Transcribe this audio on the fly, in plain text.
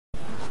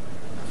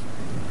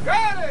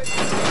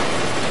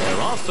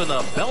They're off in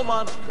the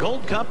Belmont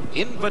Gold Cup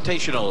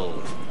Invitational.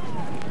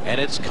 And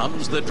it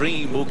comes the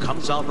Dream, who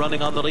comes out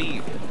running on the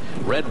lead.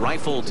 Red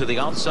Rifle to the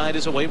outside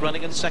is away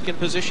running in second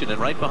position, and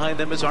right behind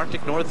them is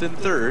Arctic North in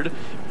third.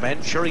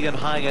 Manchurian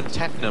High and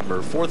Tacnum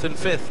are fourth and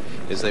fifth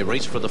as they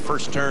race for the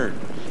first turn.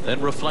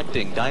 Then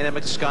Reflecting,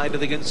 Dynamic Sky to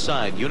the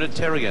inside,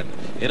 Unitarian,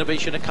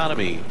 Innovation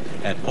Economy,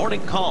 and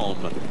Morning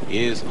Calm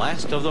is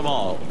last of them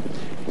all.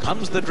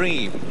 Comes the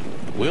Dream,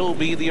 will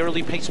be the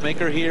early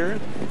pacemaker here,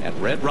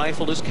 and Red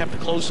Rifle is kept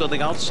close on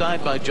the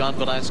outside by John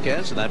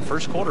Velasquez, and that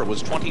first quarter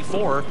was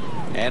 24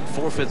 and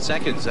 4/5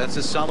 seconds. That's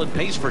a solid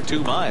pace for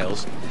 2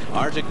 miles.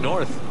 Arctic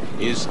North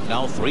is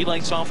now 3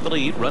 lengths off the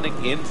lead,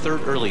 running in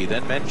third early.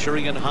 Then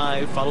Manchurian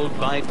High, followed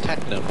by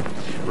Tacnum.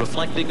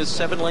 Reflecting is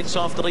 7 lengths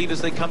off the lead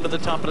as they come to the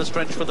top of the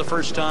stretch for the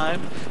first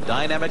time.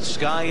 Dynamic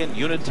Sky and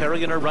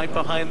Unitarian are right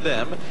behind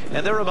them,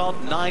 and they're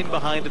about 9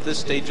 behind at this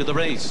stage of the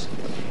race.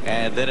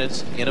 And then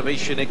it's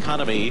Innovation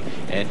Economy,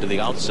 and to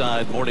the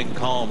outside, Morning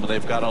Calm.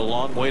 They've got a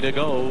long way to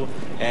go,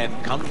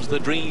 and Comes the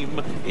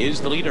Dream is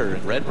the leader.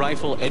 Red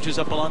Rifle edges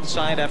up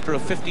alongside after a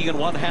 50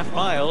 1/2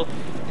 mile,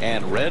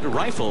 and Red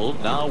Rifle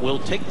now will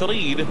take the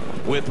lead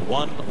with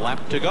 1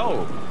 lap to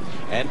go.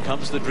 And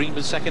Comes the Dream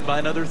is second by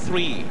another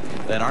 3.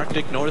 Then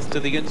Arctic North to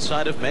the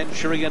inside of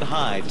Manchurian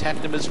High.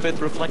 Tacnum is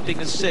 5th, Reflecting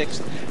is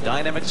 6th.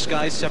 Dynamic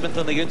Sky 7th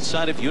on the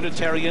inside of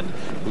Unitarian,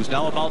 who's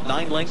now about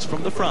 9 lengths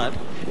from the front.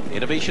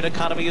 Innovation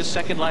Economy is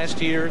second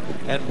last year,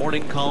 and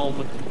Morning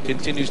Calm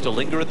continues to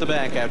linger at the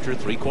back after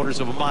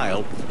 3/4 of a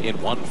mile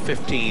in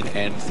 1:15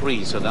 and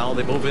 3. So now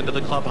they move into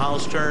the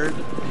clubhouse turn,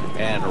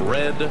 and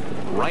Red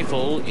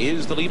Rifle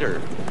is the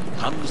leader.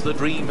 Comes the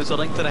Dream is a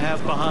length and a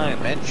half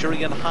behind.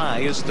 Manchurian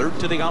High is third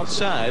to the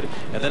outside,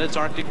 and then it's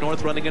Arctic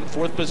North running in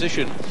 4th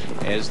position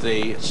as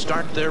they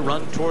start their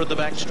run toward the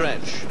back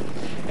stretch.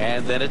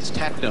 And then it's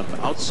Tacnum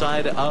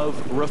outside of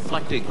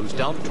Reflecting, who's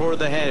down toward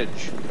the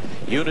hedge.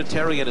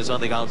 Unitarian is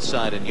on the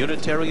outside, and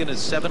Unitarian is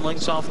 7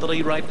 lengths off the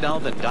lead right now.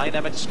 Then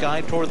Dynamic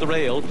Sky toward the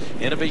rail,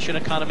 Innovation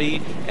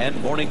Economy,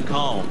 and Morning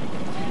Calm.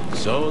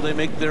 So they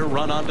make their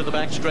run onto the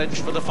back stretch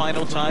for the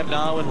final time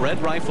now, and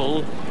Red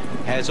Rifle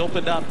has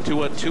opened up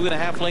to a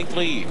 2.5 length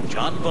lead.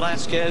 John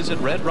Velasquez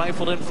and Red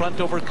Rifle in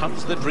front over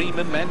Comes the Dream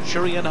and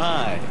Manchurian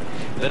High.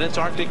 Then it's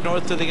Arctic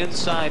North to the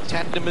inside.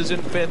 Tacnum is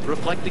in 5th,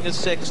 Reflecting is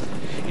 6th.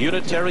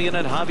 Unitarian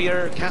and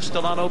Javier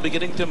Castellano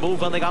beginning to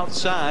move on the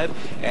outside,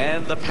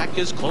 and the pack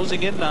is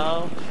closing in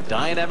now.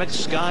 Dynamic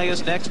Sky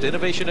is next.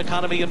 Innovation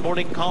Economy and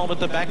Morning Calm at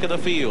the back of the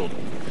field.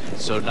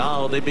 So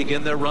now they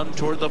begin their run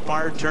toward the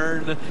far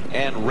turn,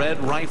 and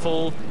Red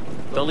Rifle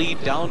the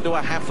lead down to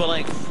a 1/2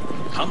 length.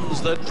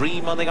 Comes the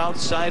Dream on the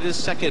outside is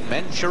second.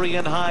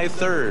 Manchurian High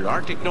third.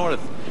 Arctic North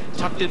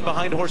tucked in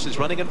behind horses,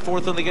 running in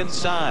 4th on the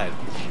inside.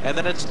 And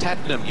then it's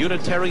Tacnum.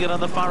 Unitarian on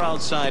the far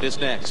outside is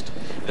next.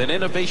 Then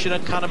Innovation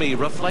Economy,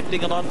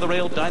 Reflecting along the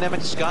rail,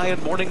 Dynamic Sky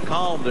and Morning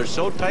Calm. They're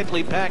so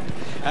tightly packed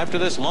after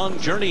this long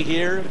journey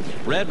here.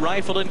 Red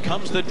Rifle and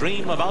Comes the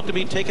Dream about to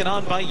be taken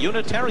on by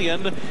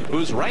Unitarian,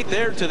 who's right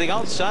there to the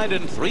outside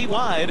and 3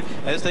 wide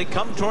as they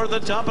come toward the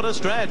top of the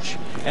stretch.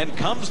 And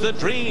Comes the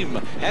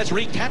Dream has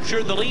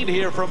recaptured the lead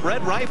here from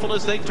Red Rifle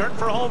as they turn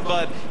for home,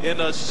 but in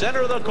the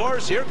center of the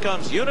course, here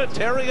comes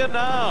Unitarian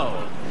now.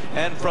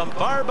 And from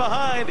far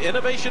behind,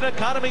 Innovation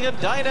Economy and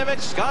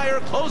Dynamic Sky are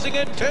closing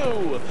in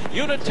too.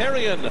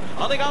 Unitarian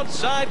on the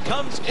outside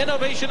comes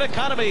Innovation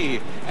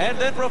Economy, and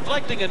then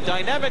Reflecting and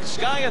Dynamic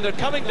Sky, and they're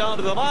coming down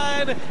to the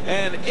line,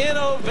 and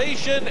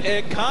Innovation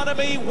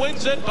Economy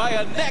wins it by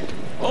a neck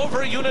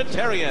over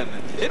Unitarian.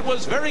 It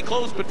was very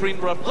close between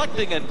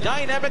Reflecting and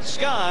Dynamic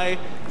Sky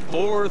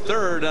for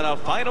third, and a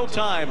final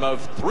time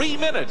of 3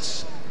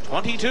 minutes,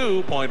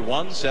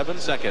 22.17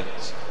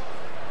 seconds.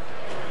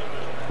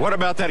 What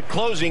about that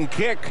closing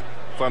kick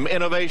from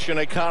Innovation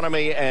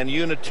Economy and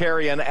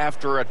Unitarian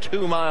after a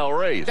 2-mile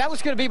race? That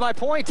was going to be my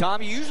point,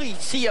 Tom. You usually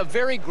see a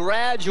very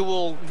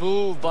gradual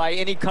move by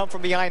any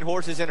come-from-behind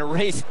horses in a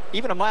race,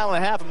 even 1.5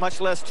 miles,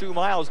 much less 2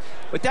 miles.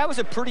 But that was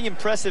a pretty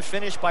impressive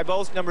finish by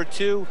both number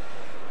 2,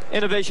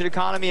 Innovation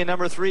Economy, and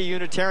number 3,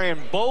 Unitarian,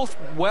 both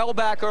well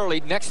back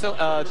early, next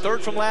to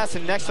third from last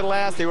and next to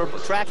last. They were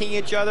tracking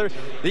each other.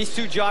 These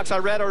 2 jocks,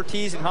 Red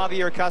Ortiz and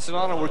Javier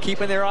Castellano, were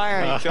keeping their eye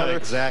on each other.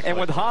 Exactly. And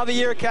when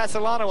Javier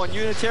Castellano and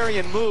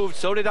Unitarian moved,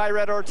 so did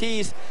Red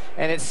Ortiz,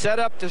 and it set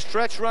up the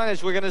stretch run,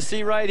 as we're going to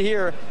see right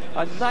here.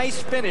 A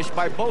nice finish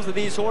by both of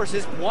these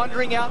horses,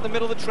 wandering out in the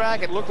middle of the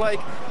track. It looked like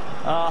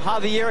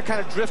Javier kind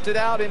of drifted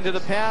out into the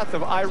path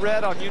of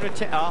Red on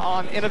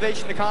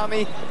Innovation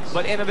Economy,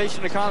 but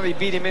Innovation Economy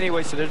beat him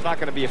anyway, so there's not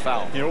going to be a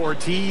foul. You know,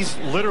 Ortiz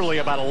literally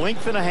about 1.5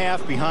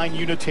 lengths behind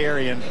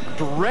Unitarian,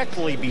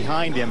 directly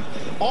behind him,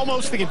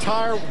 almost the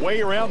entire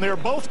way around there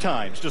both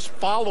times, just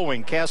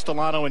following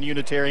Castellano and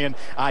Unitarian,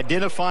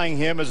 identifying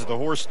him as the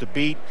horse to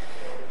beat.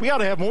 We ought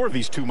to have more of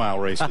these 2-mile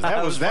races.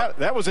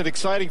 That was an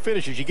exciting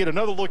finish. As you get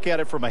another look at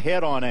it from a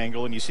head-on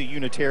angle, and you see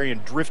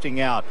Unitarian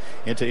drifting out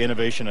into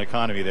Innovation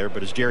Economy there.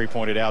 But as Jerry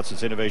pointed out,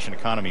 since Innovation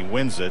Economy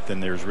wins it, then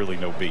there's really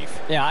no beef.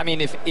 Yeah, I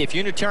mean, if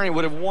Unitarian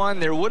would have won,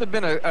 there would have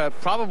been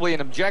probably an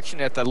objection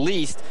at the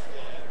least.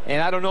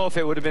 And I don't know if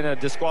it would have been a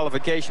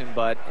disqualification,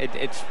 but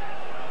it's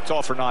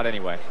all for naught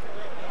anyway.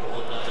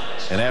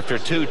 And after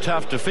 2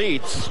 tough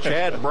defeats,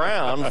 Chad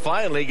Brown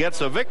finally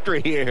gets a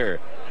victory here.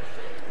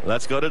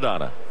 Let's go to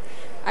Donna.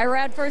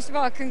 Irad, first of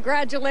all,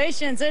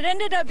 congratulations. It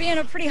ended up being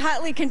a pretty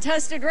hotly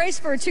contested race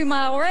for a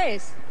 2-mile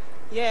race.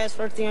 Yes,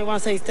 first thing I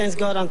want to say is thanks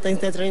God and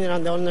thanks the trainer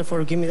and the owner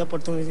for giving me the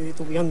opportunity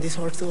to be on this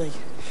horse today.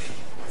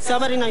 It's a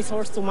very nice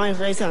horse to my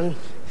race, and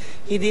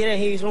he did it.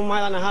 He's 1.5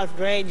 miles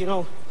great, you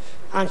know.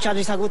 And Chad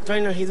is a good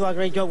trainer. He do a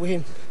great job with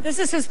him. This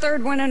is his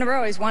 3rd win in a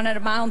row. He's won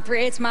at 1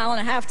 3/8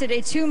 mile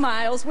today, 2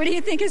 miles. What do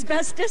you think his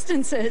best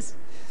distance is?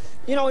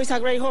 You know, he's a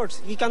great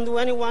horse. He can do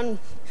anyone.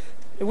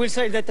 I will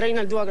say the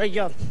trainer do a great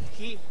job.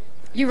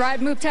 You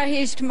ride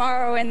Mubtahish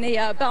tomorrow in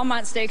the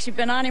Belmont Stakes. You've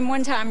been on him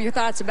one time. Your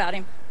thoughts about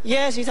him?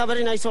 Yes, he's a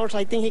very nice horse.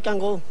 I think he can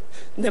go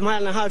the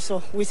 1.5 miles,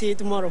 so we see it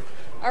tomorrow.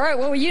 All right,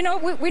 well, you know,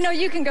 we know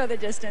you can go the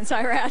distance,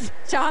 Irad.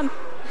 Tom?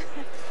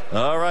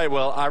 All right,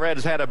 well, Irad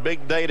has had a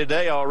big day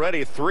today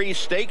already. 3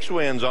 stakes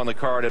wins on the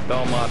card at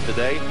Belmont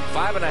today.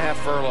 5.5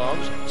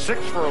 furlongs, 6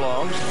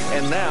 furlongs,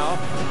 and now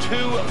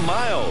 2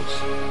 miles.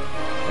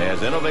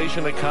 As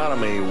Innovation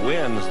Economy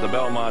wins the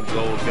Belmont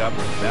Gold Cup,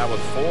 now with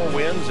 4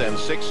 wins and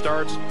 6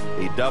 starts,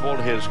 he doubled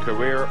his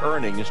career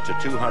earnings to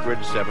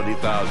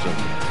 $270,000.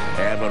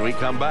 And when we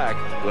come back,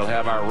 we'll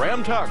have our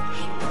Ram Tux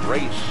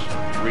race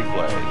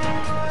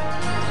replay.